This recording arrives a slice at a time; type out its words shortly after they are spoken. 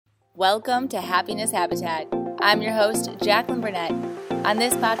Welcome to Happiness Habitat. I'm your host, Jacqueline Burnett. On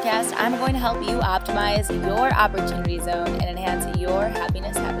this podcast, I'm going to help you optimize your opportunity zone and enhance your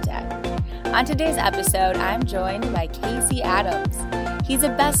happiness habitat. On today's episode, I'm joined by Casey Adams. He's a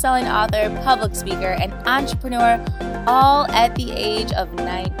best-selling author, public speaker, and entrepreneur, all at the age of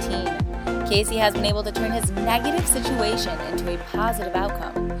 19. Casey has been able to turn his negative situation into a positive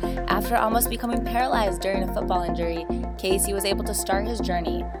outcome. After almost becoming paralyzed during a football injury, Casey was able to start his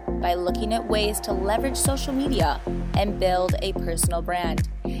journey by looking at ways to leverage social media and build a personal brand.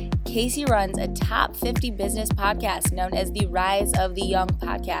 Casey runs a top 50 business podcast known as the Rise of the Young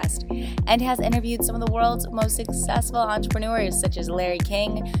podcast and has interviewed some of the world's most successful entrepreneurs such as Larry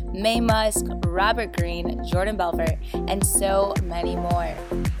King, May Musk, Robert Greene, Jordan Belfort, and so many more.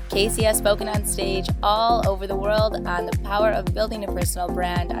 Casey has spoken on stage all over the world on the power of building a personal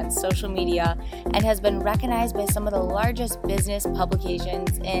brand on social media and has been recognized by some of the largest business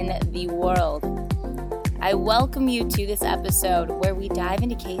publications in the world. I welcome you to this episode where we dive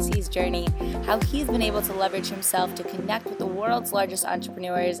into Casey's journey, how he's been able to leverage himself to connect with the world's largest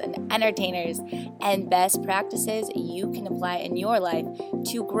entrepreneurs and entertainers, and best practices you can apply in your life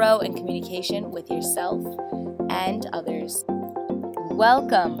to grow in communication with yourself and others.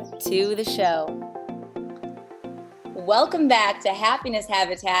 Welcome to the show. Welcome back to Happiness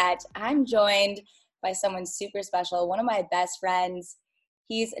Habitat. I'm joined by someone super special, one of my best friends.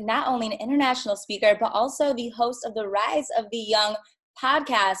 He's not only an international speaker, but also the host of the Rise of the Young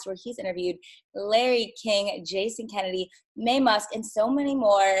podcast, where he's interviewed Larry King, Jason Kennedy, May Musk, and so many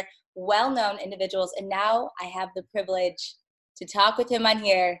more well-known individuals. And now I have the privilege to talk with him on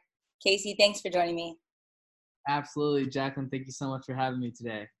here. Casey, thanks for joining me. Absolutely, Jacqueline. Thank you so much for having me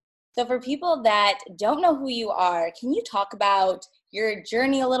today. So for people that don't know who you are, can you talk about your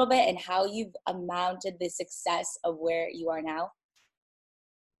journey a little bit and how you've amounted the success of where you are now?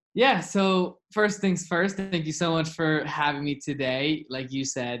 Yeah, so first things first, thank you so much for having me today. Like you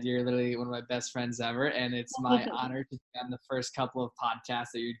said, you're literally one of my best friends ever, and it's my honor to be on the first couple of podcasts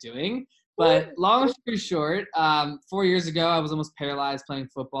that you're doing. But long story short, 4 years ago, I was almost paralyzed playing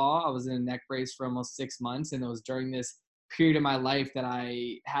football. I was in a neck brace for almost 6 months, and it was during this period of my life that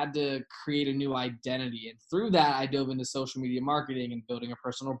I had to create a new identity. And through that, I dove into social media marketing and building a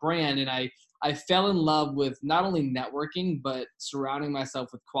personal brand. And I fell in love with not only networking, but surrounding myself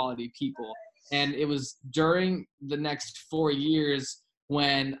with quality people. And it was during the next 4 years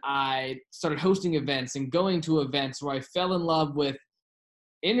when I started hosting events and going to events where I fell in love with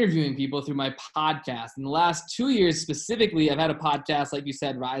interviewing people through my podcast. In the last 2 years specifically, I've had a podcast, like you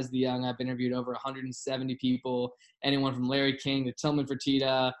said, Rise the Young. I've interviewed over 170 people, anyone from Larry King to Tillman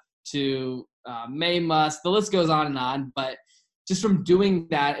Fertitta to May Musk. The list goes on. But just from doing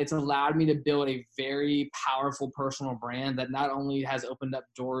that, it's allowed me to build a very powerful personal brand that not only has opened up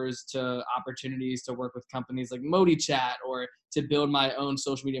doors to opportunities to work with companies like ModiChat or to build my own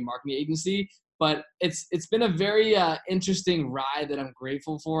social media marketing agency, but it's been a very interesting ride that I'm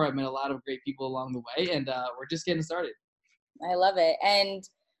grateful for. I've met a lot of great people along the way, and we're just getting started. I love it. And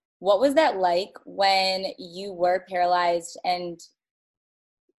what was that like when you were paralyzed and,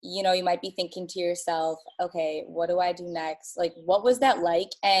 you know, you might be thinking to yourself, okay, what do I do next? Like, what was that like?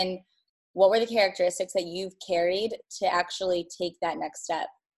 And what were the characteristics that you've carried to actually take that next step?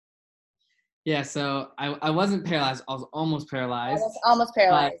 Yeah, so I wasn't paralyzed. I was almost paralyzed. Almost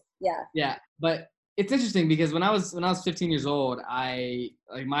paralyzed. Yeah, but it's interesting because when I was 15 years old,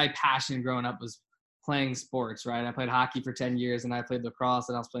 my passion growing up was playing sports, right? I played hockey for 10 years and I played lacrosse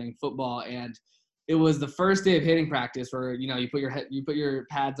and I was playing football, and it was the first day of hitting practice where, you know, you put your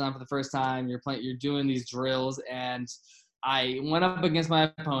pads on for the first time, you're doing these drills, and I went up against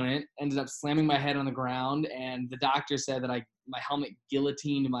my opponent, ended up slamming my head on the ground, and the doctor said that my helmet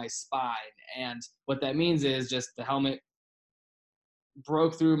guillotined my spine. And what that means is just the helmet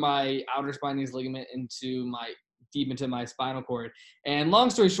broke through my outer spinous ligament deep into my spinal cord. And long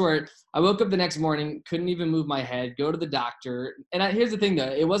story short, I woke up the next morning, couldn't even move my head, go to the doctor. And here's the thing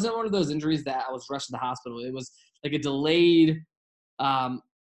though, it wasn't one of those injuries that I was rushed to the hospital. It was like a delayed L,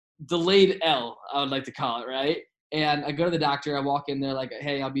 I would like to call it, right? And I go to the doctor, I walk in there like,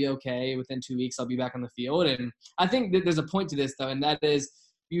 hey, I'll be okay. Within 2 weeks, I'll be back on the field. And I think that there's a point to this though, and that is,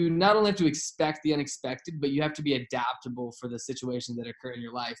 you not only have to expect the unexpected, but you have to be adaptable for the situations that occur in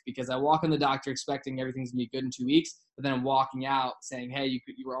your life. Because I walk in the doctor expecting everything's gonna be good in 2 weeks, but then I'm walking out saying, hey,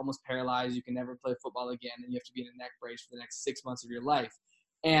 you were almost paralyzed, you can never play football again, and you have to be in a neck brace for the next 6 months of your life.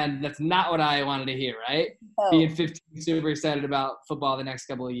 And that's not what I wanted to hear, right? Oh. Being 15, super excited about football the next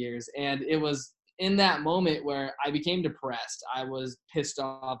couple of years. And it was in that moment where I became depressed. I was pissed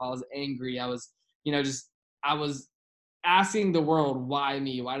off, I was angry, I was asking the world, why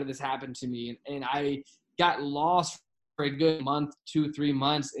me? Why did this happen to me? And I got lost for a good month, 2, 3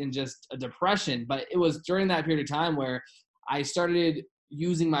 months in just a depression. But it was during that period of time where I started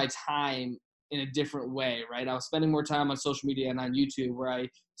using my time in a different way, right? I was spending more time on social media and on YouTube, where I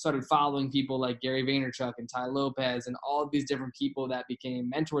started following people like Gary Vaynerchuk and Tai Lopez and all of these different people that became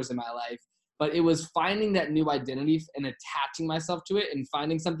mentors in my life. But it was finding that new identity and attaching myself to it and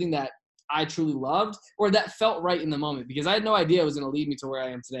finding something that I truly loved or that felt right in the moment, because I had no idea it was going to lead me to where I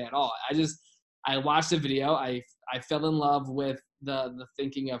am today at all. I watched a video. I fell in love with the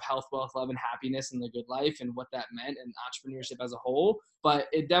thinking of health, wealth, love, and happiness and the good life and what that meant and entrepreneurship as a whole. But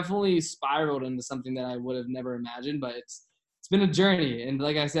it definitely spiraled into something that I would have never imagined. But it's been a journey. And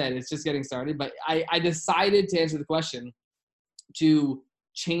like I said, it's just getting started. But I decided, to answer the question, to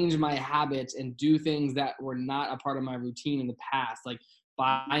change my habits and do things that were not a part of my routine in the past, like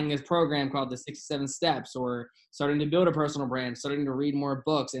buying this program called the 67 Steps, or starting to build a personal brand, starting to read more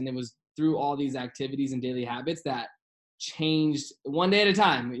books. And it was through all these activities and daily habits that changed one day at a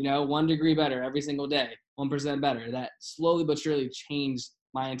time, 1 degree better every single day, 1% better, that slowly but surely changed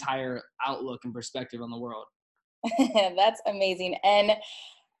my entire outlook and perspective on the world. That's amazing. And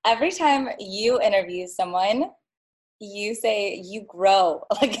every time you interview someone, you say you grow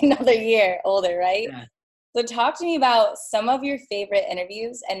like another year older, right? Yeah. So talk to me about some of your favorite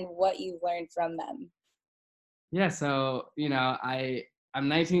interviews and what you learned from them. Yeah. So, I'm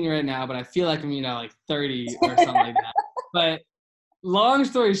 19 right now, but I feel like I'm, like 30 or something like that. But long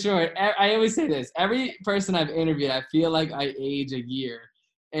story short, I always say this, every person I've interviewed, I feel like I age a year.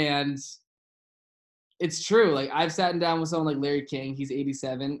 And it's true. Like, I've sat down with someone like Larry King. He's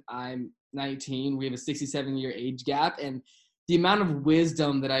 87. I'm 19. We have a 67-year age gap. And the amount of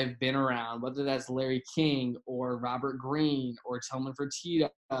wisdom that I've been around, whether that's Larry King or Robert Greene or Tillman Fertitta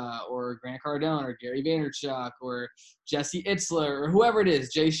or Grant Cardone or Gary Vaynerchuk or Jesse Itzler or whoever it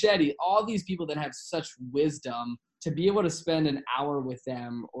is, Jay Shetty, all these people that have such wisdom, to be able to spend an hour with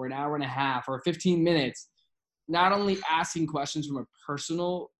them or an hour and a half or 15 minutes, not only asking questions from a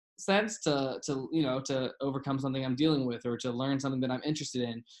personal sense to overcome something I'm dealing with or to learn something that I'm interested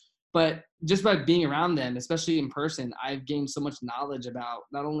in, but just by being around them, especially in person, I've gained so much knowledge about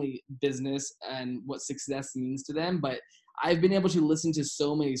not only business and what success means to them, but I've been able to listen to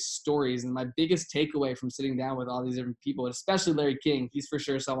so many stories. And my biggest takeaway from sitting down with all these different people, especially Larry King, he's for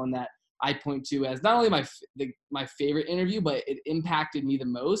sure someone that I point to as not only my favorite interview, but it impacted me the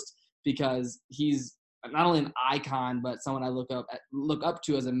most, because he's not only an icon, but someone I look up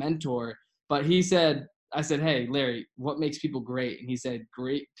to as a mentor. But I said, hey, Larry, what makes people great? And he said,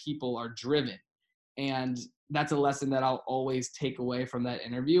 great people are driven. And that's a lesson that I'll always take away from that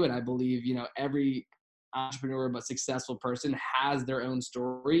interview. And I believe, every entrepreneur but successful person has their own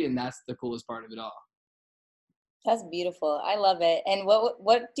story. And that's the coolest part of it all. That's beautiful. I love it. And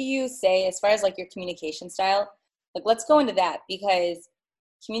what do you say as far as like your communication style? Like, let's go into that, because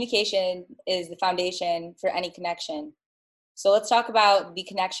communication is the foundation for any connection. So let's talk about the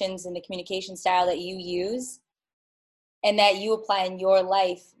connections and the communication style that you use and that you apply in your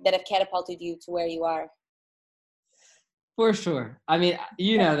life that have catapulted you to where you are. For sure. I mean,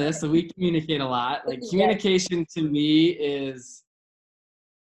 you know this, so we communicate a lot. Like, communication to me is,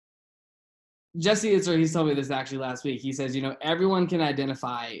 Jesse Itzler, he told me this actually last week. He says, everyone can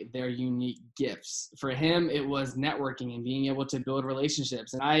identify their unique gifts. For him, it was networking and being able to build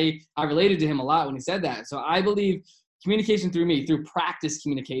relationships. And I related to him a lot when he said that. So I believe communication through practice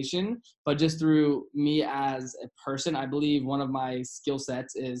communication, but just through me as a person, I believe one of my skill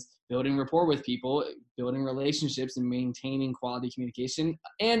sets is building rapport with people, building relationships, and maintaining quality communication.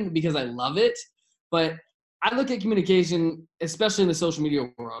 And because I love it, but I look at communication, especially in the social media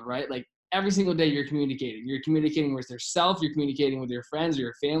world, right? Like, every single day you're communicating. You're communicating with yourself. You're communicating with your friends or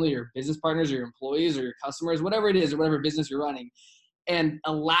your family or your business partners or your employees or your customers, whatever it is, or whatever business you're running. And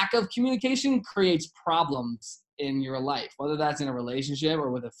a lack of communication creates problems in your life, whether that's in a relationship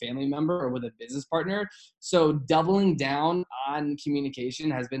or with a family member or with a business partner. So doubling down on communication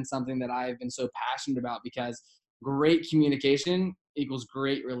has been something that I've been so passionate about, because great communication equals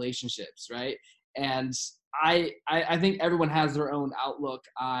great relationships, right? And I think everyone has their own outlook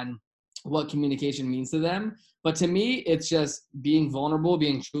on what communication means to them. But to me, it's just being vulnerable,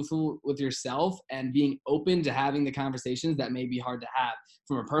 being truthful with yourself, and being open to having the conversations that may be hard to have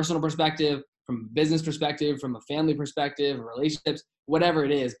from a personal perspective, from a business perspective, from a family perspective, relationships, whatever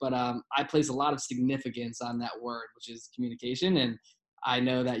it is. But I place a lot of significance on that word, which is communication. And I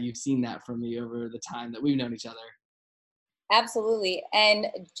know that you've seen that from me over the time that we've known each other. Absolutely. And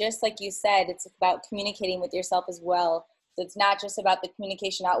just like you said, it's about communicating with yourself as well. So it's not just about the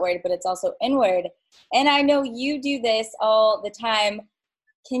communication outward, but it's also inward. And I know you do this all the time.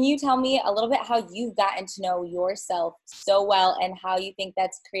 Can you tell me a little bit how you've gotten to know yourself so well and how you think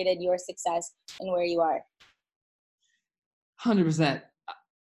that's created your success and where you are? 100%.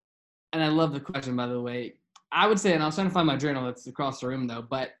 And I love the question, by the way. I would say, and I was trying to find my journal that's across the room though,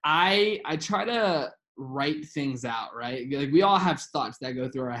 but I try to write things out, right? Like we all have thoughts that go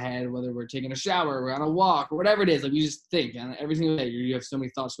through our head, whether we're taking a shower, we're on a walk, or whatever it is. Like we just think, and every single day you have so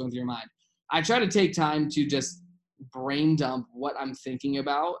many thoughts going through your mind. I try to take time to just brain dump what I'm thinking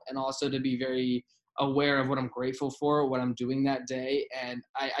about, and also to be very aware of what I'm grateful for, what I'm doing that day. And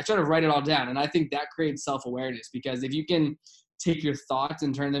I try to write it all down. And I think that creates self-awareness, because if you can take your thoughts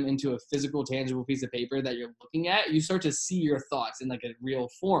and turn them into a physical, tangible piece of paper that you're looking at, you start to see your thoughts in like a real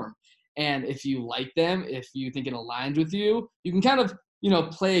form. And if you like them, if you think it aligns with you, you can kind of,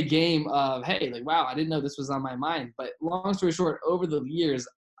 play a game of, hey, like, wow, I didn't know this was on my mind. But long story short, over the years,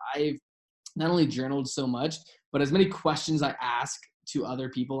 I've not only journaled so much, but as many questions I ask to other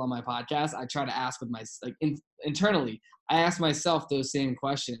people on my podcast, I try to ask with internally. I ask myself those same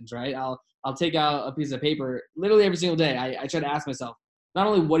questions, right? I'll take out a piece of paper literally every single day. I try to ask myself, not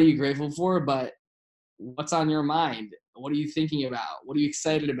only what are you grateful for, but what's on your mind? What are you thinking about? What are you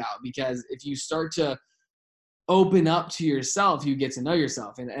excited about? Because if you start to open up to yourself, you get to know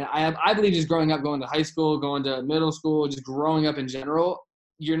yourself. And I believe just growing up, going to high school, going to middle school, just growing up in general,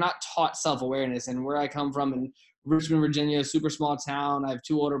 you're not taught self-awareness. And where I come from in Richmond, Virginia, super small town, I have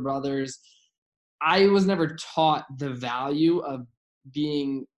 2 older brothers. I was never taught the value of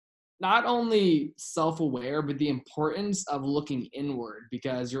being not only self-aware, but the importance of looking inward,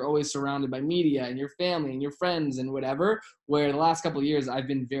 because you're always surrounded by media and your family and your friends and whatever, where the last couple of years I've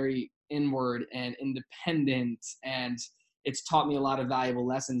been very inward and independent, and it's taught me a lot of valuable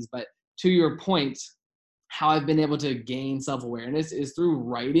lessons. But to your point, how I've been able to gain self-awareness is through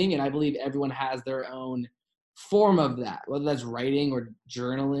writing. And I believe everyone has their own form of that, whether that's writing or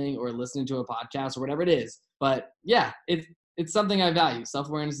journaling or listening to a podcast or whatever it is. But yeah, it's something I value.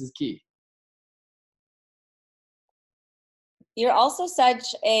 Self-awareness is key. You're also such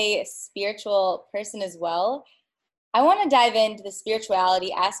a spiritual person as well. I want to dive into the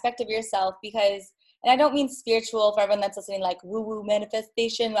spirituality aspect of yourself because, and I don't mean spiritual for everyone that's listening, like woo-woo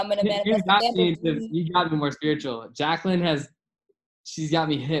manifestation. I'm going to manifest. You got me more spiritual. Jacqueline she's got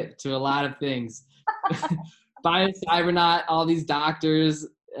me hip to a lot of things. Cybernaut, all these doctors.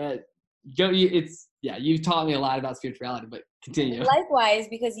 You've taught me a lot about spirituality, but continue. Likewise,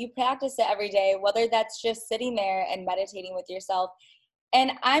 because you practice it every day, whether that's just sitting there and meditating with yourself.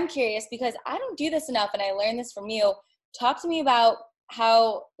 And I'm curious because I don't do this enough, and I learned this from you. Talk to me about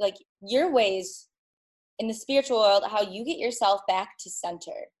how, like, your ways in the spiritual world, how you get yourself back to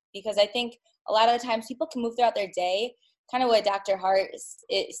center. Because I think a lot of the times people can move throughout their day, kind of what Dr. Hart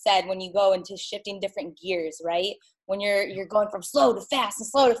said, when you go into shifting different gears, right? When you're going from slow to fast and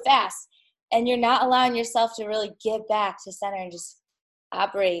slow to fast, and you're not allowing yourself to really get back to center and just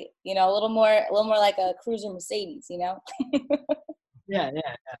operate, a little more like a cruiser Mercedes, Yeah.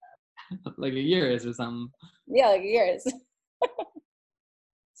 Like a Urus or something. Yeah, like a Urus.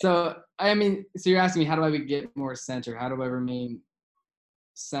 So you're asking me, how do I get more centered? How do I remain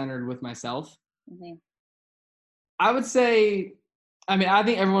centered with myself? Mm-hmm. I would say, I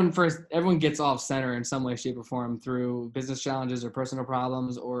think everyone gets off center in some way, shape, or form through business challenges or personal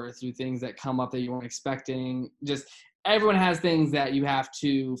problems, or through things that come up that you weren't expecting. Just everyone has things that you have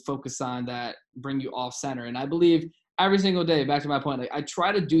to focus on that bring you off center. And I believe every single day, back to my point, like I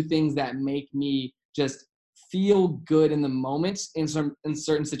try to do things that make me just feel good in the moment in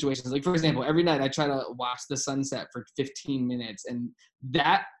certain situations. Like, for example, every night I try to watch the sunset for 15 minutes, and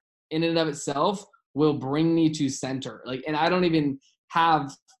that in and of itself will bring me to center. Like, and I don't even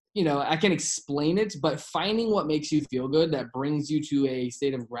have, I can explain it, but finding what makes you feel good, that brings you to a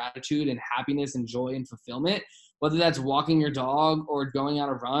state of gratitude and happiness and joy and fulfillment, whether that's walking your dog or going on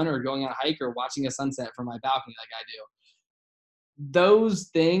a run or going on a hike or watching a sunset from my balcony like I do. Those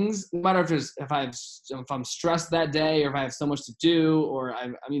things, no matter if I'm stressed that day, or if I have so much to do, or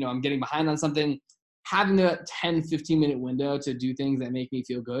I'm getting behind on something, having a 10-15 minute window to do things that make me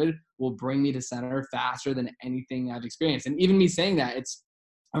feel good will bring me to center faster than anything I've experienced. And even me saying that, it's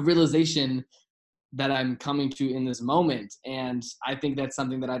a realization that I'm coming to in this moment. And I think that's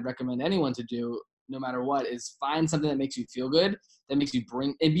something that I'd recommend anyone to do, no matter what, is find something that makes you feel good, that makes you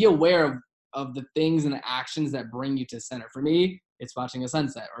and be aware of the things and the actions that bring you to center. For me, it's watching a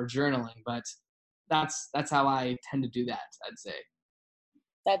sunset or journaling, but that's how I tend to do that, I'd say.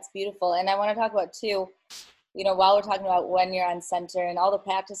 That's beautiful. And I want to talk about too, while we're talking about when you're on center and all the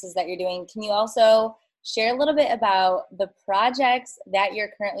practices that you're doing, can you also share a little bit about the projects that you're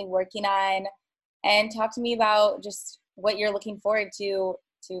currently working on and talk to me about just what you're looking forward to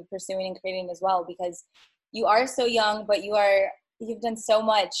pursuing and creating as well, because you are so young, but you've done so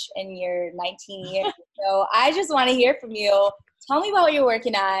much in your 19 years. So I just want to hear from you. Tell me about what you're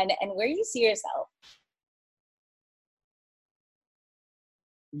working on and where you see yourself.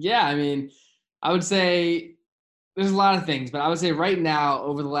 Yeah, I mean, I would say there's a lot of things, but I would say right now,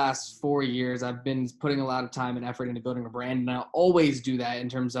 over the last 4 years, I've been putting a lot of time and effort into building a brand, and I'll always do that in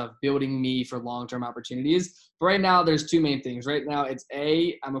terms of building me for long-term opportunities. But right now, there's two main things. Right now,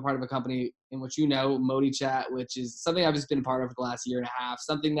 I'm a part of a company in which Modi Chat, which is something I've just been a part of for the last year and a half,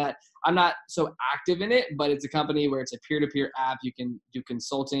 something that I'm not so active in it, but it's a company where it's a peer-to-peer app. You can do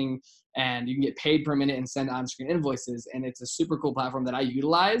consulting, and you can get paid per minute and send on-screen invoices, and it's a super cool platform that I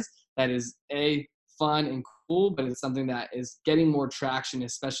utilize that is fun and cool, but it's something that is getting more traction,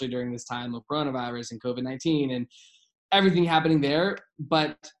 especially during this time of coronavirus and COVID-19 and everything happening there.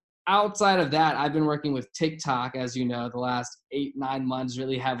 But outside of that, I've been working with TikTok, as you know, the last 8-9 months,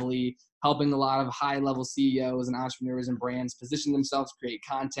 really heavily helping a lot of high-level CEOs and entrepreneurs and brands position themselves, create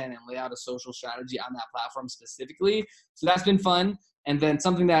content, and lay out a social strategy on that platform specifically. So that's been fun. And then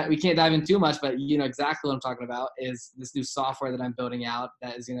something that we can't dive in too much, but you know exactly what I'm talking about, is this new software that I'm building out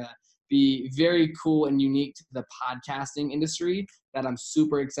that is going to be very cool and unique to the podcasting industry that I'm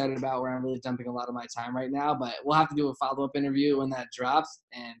super excited about, where I'm really dumping a lot of my time right now. But we'll have to do a follow-up interview when that drops.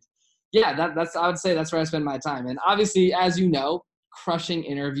 And yeah, that's I would say that's where I spend my time. And obviously, as you know, crushing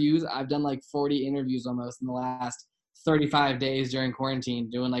interviews. I've done like 40 interviews almost in the last 35 days during quarantine,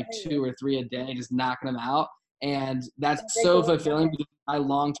 doing like 2 or 3 a day, just knocking them out. And that's so fulfilling, because my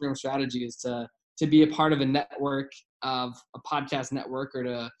long-term strategy is to be a part of a network, of a podcast network, or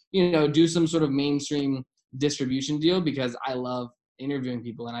to, do some sort of mainstream distribution deal, because I love interviewing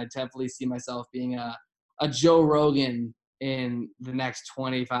people. And I definitely see myself being a Joe Rogan in the next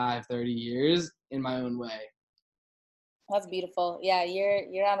 25, 30 years in my own way. That's beautiful. Yeah,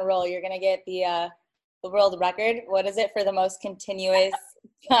 you're on a roll. You're going to get the world record. What is it for the most continuous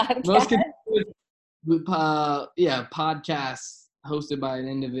podcast? Most continuous podcasts hosted by an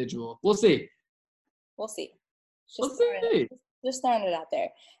individual. We'll see. Just throwing it out there.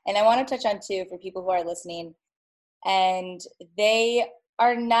 And I want to touch on too, for people who are listening, and they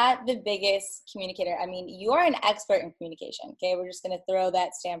are not the biggest communicator. I mean, you are an expert in communication. Okay, we're just going to throw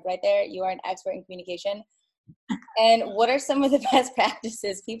that stamp right there. You are an expert in communication. And what are some of the best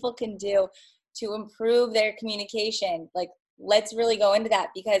practices people can do to improve their communication? Like, let's really go into that,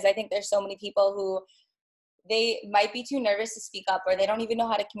 because I think there's so many people who they might be too nervous to speak up, or they don't even know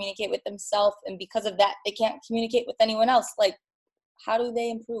how to communicate with themselves. And because of that, they can't communicate with anyone else. Like, how do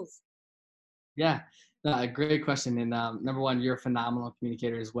they improve? Yeah, great question. And number one, you're a phenomenal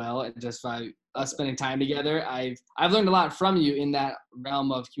communicator as well. And just by us spending time together, I've learned a lot from you in that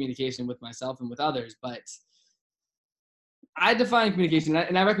realm of communication with myself and with others. But I define communication,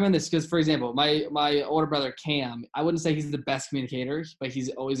 and I recommend this because, for example, my older brother, Cam, I wouldn't say he's the best communicator, but he's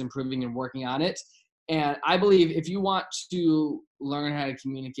always improving and working on it. And I believe if you want to learn how to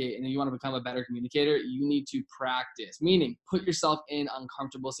communicate and you want to become a better communicator, you need to practice, meaning put yourself in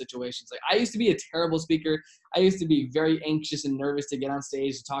uncomfortable situations. Like, I used to be a terrible speaker. I used to be very anxious and nervous to get on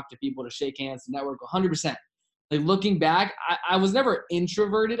stage, to talk to people, to shake hands, to network 100%. Like, looking back, I was never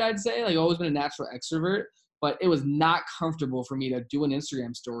introverted, I'd say. Like, I've always been a natural extrovert. But it was not comfortable for me to do an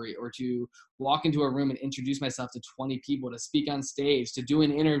Instagram story, or to walk into a room and introduce myself to 20 people, to speak on stage, to do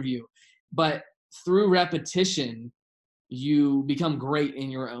an interview. But through repetition, you become great in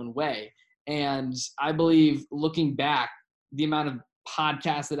your own way. And I believe, looking back, the amount of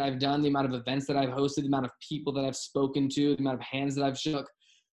podcasts that I've done, the amount of events that I've hosted, the amount of people that I've spoken to, the amount of hands that I've shook,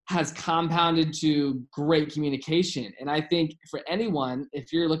 has compounded to great communication. And I think for anyone,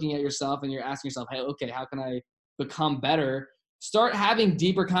 if you're looking at yourself and you're asking yourself, hey, okay, how can I become better? Start having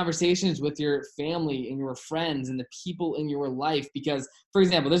deeper conversations with your family and your friends and the people in your life. Because, for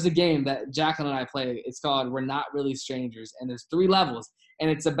example, there's a game that Jacqueline and I play. It's called We're Not Really Strangers. And there's 3 levels. And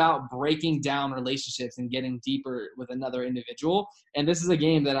it's about breaking down relationships and getting deeper with another individual. And this is a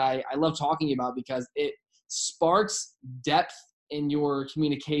game that I love talking about, because it sparks depth in your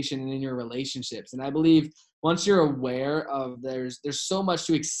communication and in your relationships. And I believe once you're aware of there's so much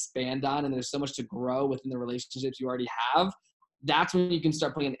to expand on, and there's so much to grow within the relationships you already have, that's when you can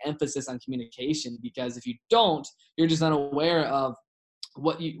start putting an emphasis on communication. Because if you don't, you're just unaware of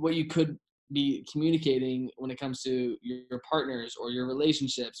what you could be communicating when it comes to your partners or your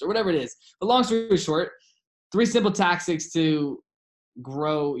relationships or whatever it is. But long story short, 3 simple tactics to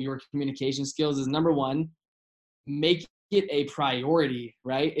grow your communication skills is, number one, make it a priority,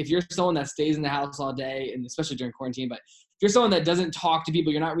 right? If you're someone that stays in the house all day, and especially during quarantine, but if you're someone that doesn't talk to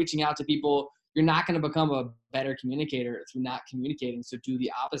people, you're not reaching out to people, you're not going to become a better communicator through not communicating. So do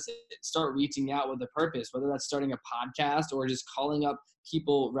the opposite. Start reaching out with a purpose, whether that's starting a podcast or just calling up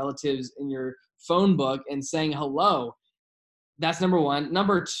people, relatives in your phone book and saying hello. That's number one.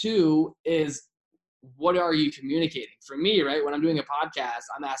 Number two is, what are you communicating? For me, right, when I'm doing a podcast,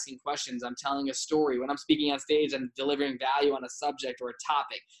 I'm asking questions, I'm telling a story. When I'm speaking on stage, I'm delivering value on a subject or a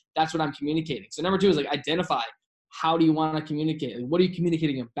topic. That's what I'm communicating. So number two is like, identify, how do you want to communicate? Like, what are you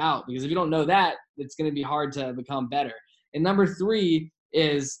communicating about? Because if you don't know that, it's going to be hard to become better. And number three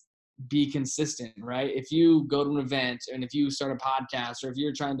is be consistent, right? If you go to an event and if you start a podcast or if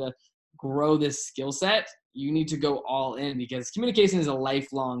you're trying to grow this skill set, you need to go all in, because communication is a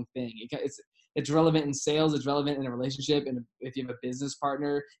lifelong thing. It's relevant in sales. It's relevant in a relationship. And if you have a business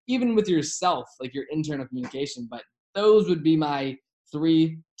partner, even with yourself, like your internal communication. But those would be my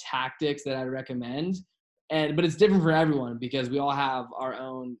 3 tactics that I recommend. But it's different for everyone because we all have our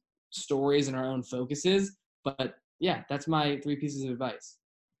own stories and our own focuses. But yeah, that's my 3 pieces of advice.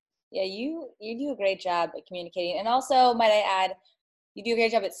 Yeah, you do a great job at communicating. And also, might I add, you do a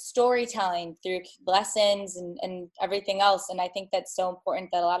great job at storytelling through lessons and everything else. And I think that's so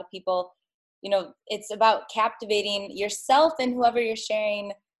important that a lot of people, it's about captivating yourself and whoever you're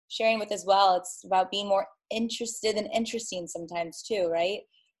sharing with as well. It's about being more interested and interesting sometimes too, right?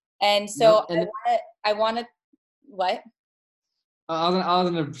 And so I want to, what? I was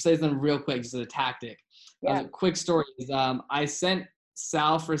gonna say something real quick, just as a tactic. Yeah. A quick story is I sent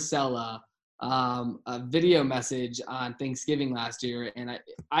Sal Frisella a video message on Thanksgiving last year, and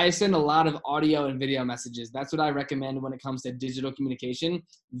I send a lot of audio and video messages. That's what I recommend when it comes to digital communication.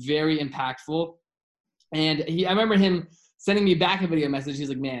 Very impactful. And I remember him sending me back a video message. He's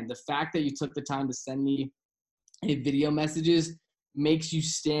like, man, the fact that you took the time to send me a video messages makes you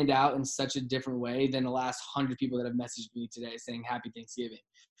stand out in such a different way than the last 100 people that have messaged me today saying happy Thanksgiving.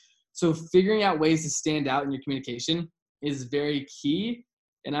 So figuring out ways to stand out in your communication is very key.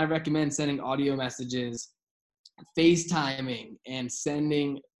 And I recommend sending audio messages, FaceTiming, and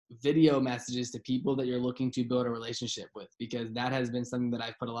sending video messages to people that you're looking to build a relationship with, because that has been something that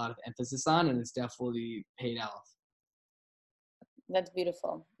I've put a lot of emphasis on, and it's definitely paid off. That's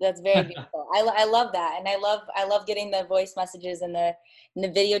beautiful. That's very beautiful. I love that. And I love getting the voice messages and the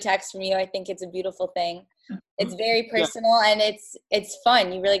video text from you. I think it's a beautiful thing. It's very personal and it's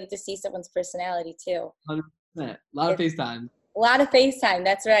fun. You really get to see someone's personality too. 100%. A lot of FaceTime. A lot of FaceTime.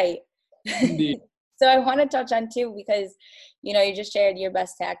 That's right. Indeed. So I want to touch on too, because, you just shared your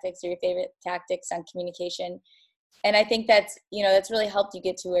best tactics or your favorite tactics on communication. And I think that's really helped you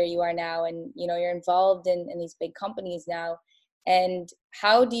get to where you are now. And, you're involved in these big companies now. And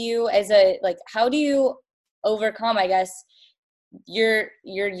how do you overcome, I guess, you're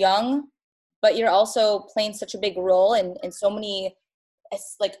young, but you're also playing such a big role in so many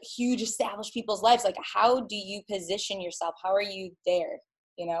like huge established people's lives. Like, how do you position yourself? How are you there,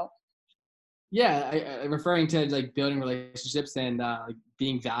 Yeah, referring to like building relationships and like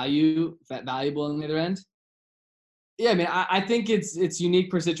being valuable on the other end. Yeah, I mean, I think it's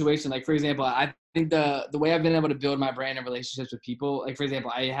unique per situation. Like, for example, I think the way I've been able to build my brand and relationships with people, like, for example,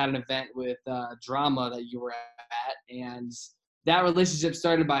 I had an event with Drama that you were at, and that relationship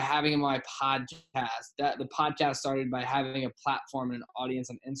started by having my podcast. The podcast started by having a platform and an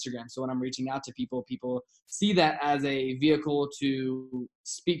audience on Instagram. So when I'm reaching out to people, people see that as a vehicle to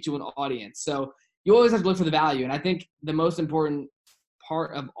speak to an audience. So you always have to look for the value. And I think the most important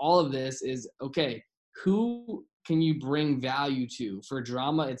part of all of this is, okay, who can you bring value to? For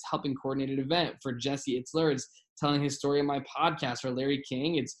Drama, it's helping coordinate an event. For Jesse Itzler, it's telling his story on my podcast. For Larry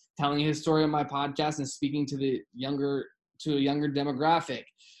King, it's telling his story on my podcast and speaking to a younger demographic.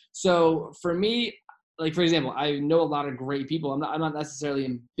 So for me, like, for example, I know a lot of great people. I'm not necessarily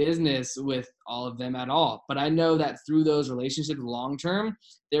in business with all of them at all, but I know that through those relationships long term,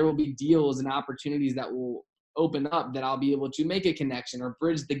 there will be deals and opportunities that will open up that I'll be able to make a connection or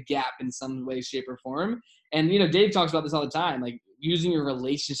bridge the gap in some way, shape, or form. And, Dave talks about this all the time, like using your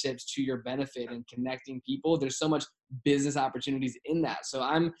relationships to your benefit and connecting people. There's so much business opportunities in that. So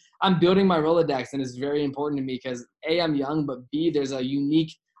I'm building my Rolodex, and it's very important to me because A, I'm young, but B, I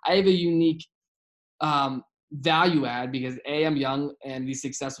have a unique value add because A, I'm young, and these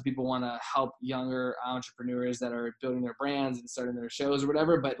successful people want to help younger entrepreneurs that are building their brands and starting their shows or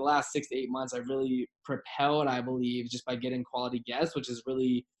whatever. But the last 6 to 8 months, I've really propelled, I believe, just by getting quality guests, which has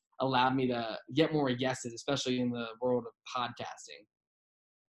really allowed me to get more guests, especially in the world of podcasting.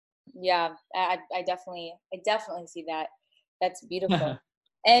 Yeah, I definitely see that. That's beautiful.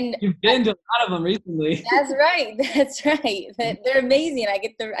 And You've been to a lot of them recently. that's right. That's right. They're amazing. I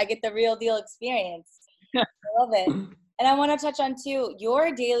get the real deal experience. I love it. And I want to touch on too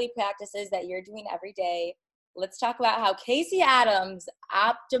your daily practices that you're doing every day. Let's talk about how Casey Adams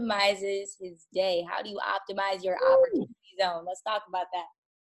optimizes his day. How do you optimize your opportunity zone? Let's talk about that.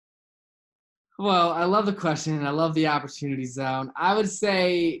 Well, I love the question and I love the opportunity zone. I would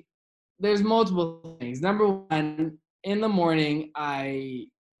say there's multiple things. Number one, in the morning, I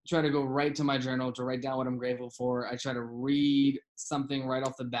try to go right to my journal to write down what I'm grateful for. I try to read something right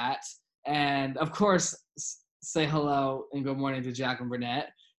off the bat. And of course, say hello and good morning to Jacqueline Burnett.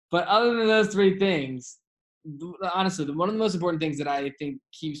 But other than those three things, honestly, one of the most important things that I think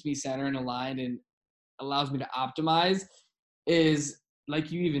keeps me centered and aligned and allows me to optimize is,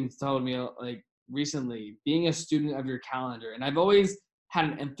 like you even told me like recently, being a student of your calendar. And I've always had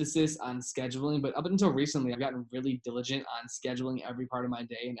an emphasis on scheduling, but up until recently I've gotten really diligent on scheduling every part of my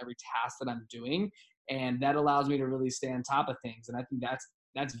day and every task that I'm doing, and that allows me to really stay on top of things. And I think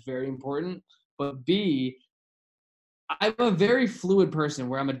that's very important. But B, I'm a very fluid person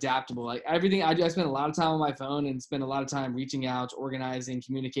where I'm adaptable. Like everything I do, I spend a lot of time on my phone and spend a lot of time reaching out, organizing,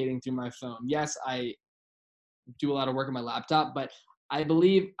 communicating through my phone. Yes, I do a lot of work on my laptop, but I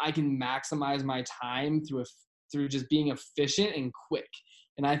believe I can maximize my time through just being efficient and quick.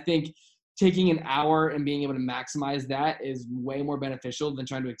 And I think taking an hour and being able to maximize that is way more beneficial than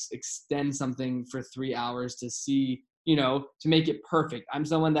trying to extend something for 3 hours to see, to make it perfect. I'm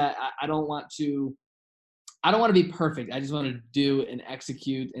someone that I don't want to be perfect. I just want to do and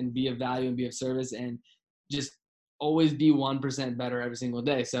execute and be of value and be of service and just always be 1% better every single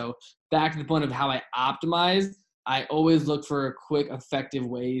day. So back to the point of how I optimize, I always look for quick, effective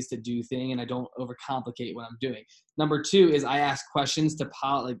ways to do things, and I don't overcomplicate what I'm doing. Number two is I ask questions to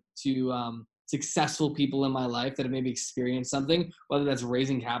successful people in my life that have maybe experienced something, whether that's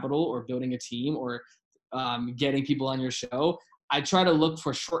raising capital or building a team or getting people on your show. I try to look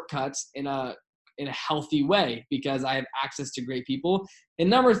for shortcuts in a healthy way because I have access to great people. And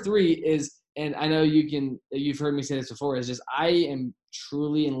number three is, and I know you've heard me say this before, is just I am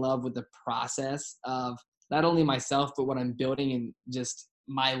truly in love with the process of not only myself, but what I'm building in just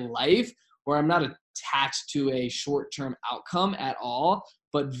my life, where I'm not attached to a short-term outcome at all,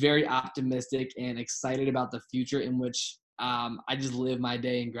 but very optimistic and excited about the future in which I just live my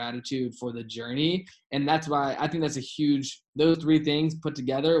day in gratitude for the journey. And that's why I think those three things put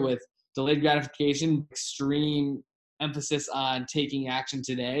together with delayed gratification, extreme emphasis on taking action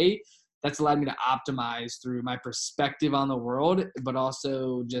today, that's allowed me to optimize through my perspective on the world, but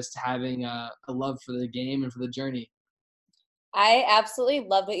also just having a love for the game and for the journey. I absolutely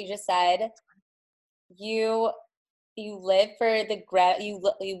love what you just said. You live for the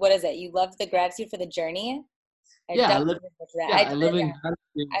what is it? You love the gratitude for the journey. I live in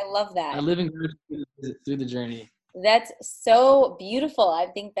gratitude. I love that. I live in gratitude through the journey. That's so beautiful. I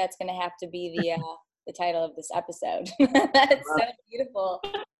think that's going to have to be the title of this episode. That's so beautiful.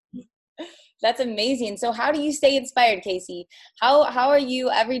 That's amazing. So how do you stay inspired, Casey? How are you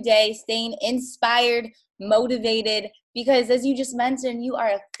every day staying inspired, motivated? Because as you just mentioned, you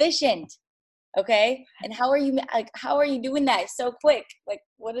are efficient. Okay? And how are you doing that so quick? Like,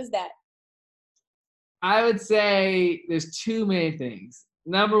 what is that? I would say there's two main things.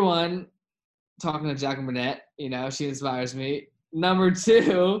 Number one, talking to Jacqueline Burnett, she inspires me. Number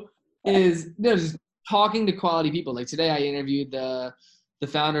two is just talking to quality people. Like today I interviewed the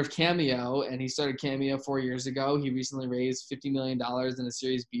founder of Cameo, and he started Cameo 4 years ago. He recently raised $50 million in a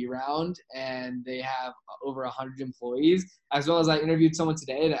Series B round, and they have over 100 employees. As well as I interviewed someone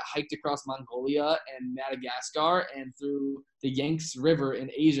today that hiked across Mongolia and Madagascar and through the Yangtze River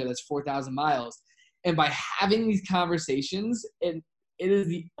in Asia. That's 4,000 miles. And by having these conversations, it is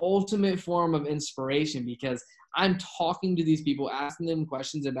the ultimate form of inspiration because I'm talking to these people, asking them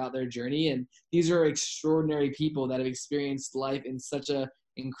questions about their journey. And these are extraordinary people that have experienced life in such an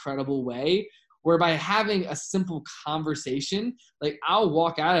incredible way, where by having a simple conversation, like I'll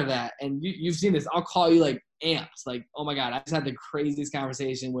walk out of that and you've seen this, I'll call you like amped, like, oh my God, I just had the craziest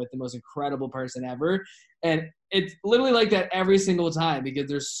conversation with the most incredible person ever. And it's literally like that every single time because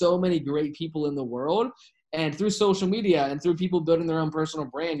there's so many great people in the world. And through social media and through people building their own personal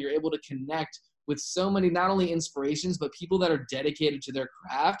brand, you're able to connect with so many, not only inspirations, but people that are dedicated to their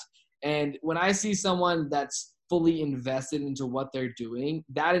craft. And when I see someone that's fully invested into what they're doing,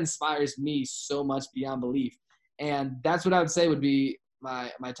 that inspires me so much beyond belief. And that's what I would say would be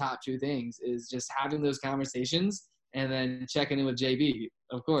my top two things, is just having those conversations and then checking in with JB,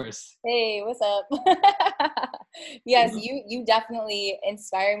 of course. Hey, what's up? Yes, you definitely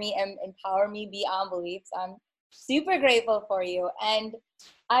inspire me and empower me beyond beliefs. I'm super grateful for you. And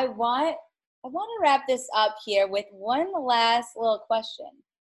I want to wrap this up here with one last little question.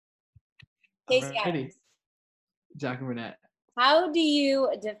 Casey Adams, Jacqueline Burnett. how do you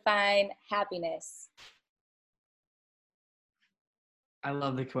define happiness? I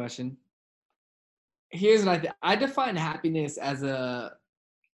love the question. Here's what I define happiness as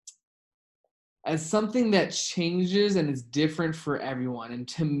something that changes and is different for everyone. And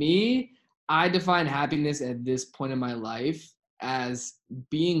to me, I define happiness at this point in my life as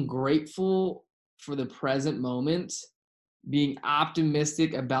being grateful for the present moment, being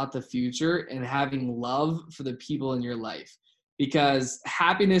optimistic about the future, and having love for the people in your life. Because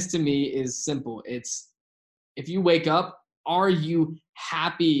happiness to me is simple. It's if you wake up, are you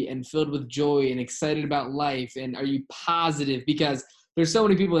happy and filled with joy and excited about life? And are you positive? Because there's so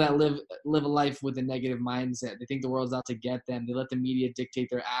many people that live a life with a negative mindset. They think the world's out to get them. They let the media dictate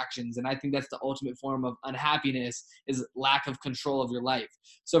their actions. And I think that's the ultimate form of unhappiness, is lack of control of your life.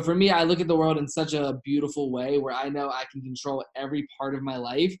 So for me, I look at the world in such a beautiful way where I know I can control every part of my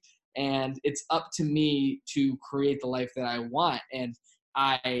life. And it's up to me to create the life that I want. And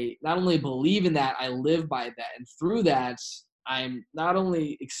I not only believe in that, I live by that. And through that, I'm not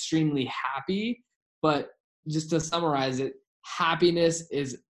only extremely happy, but just to summarize it, happiness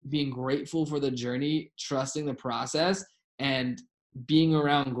is being grateful for the journey, trusting the process, and being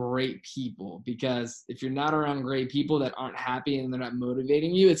around great people. Because if you're not around great people that aren't happy and they're not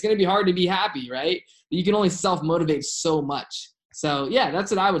motivating you, it's going to be hard to be happy, right? You can only self-motivate so much. So yeah,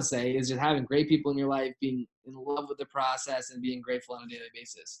 that's what I would say, is just having great people in your life, being in love with the process, and being grateful on a daily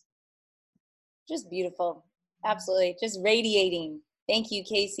basis. Just beautiful. Absolutely. Just radiating. Thank you,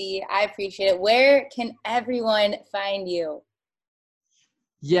 Casey. I appreciate it. Where can everyone find you?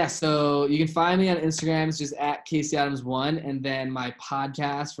 Yeah, so you can find me on Instagram. It's just at Casey Adams 1. And then my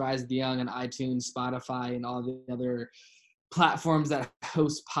podcast, Rise of the Young, on iTunes, Spotify, and all the other platforms that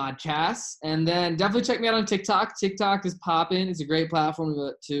host podcasts. And then definitely check me out on TikTok. TikTok is popping. It's a great platform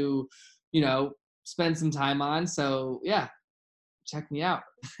to, spend some time on. So yeah, check me out.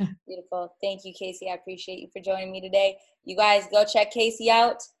 Beautiful. Thank you, Casey. I appreciate you for joining me today. You guys go check Casey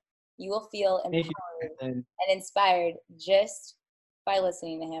out. You will feel empowered and inspired just by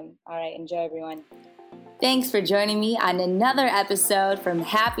listening to him. All right. Enjoy, everyone. Thanks for joining me on another episode from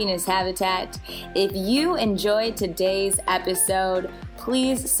Happiness Habitat. If you enjoyed today's episode,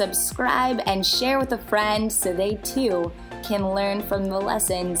 please subscribe and share with a friend so they too can learn from the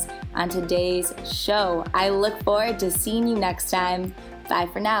lessons on today's show. I look forward to seeing you next time. Bye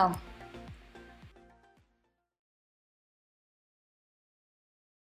for now.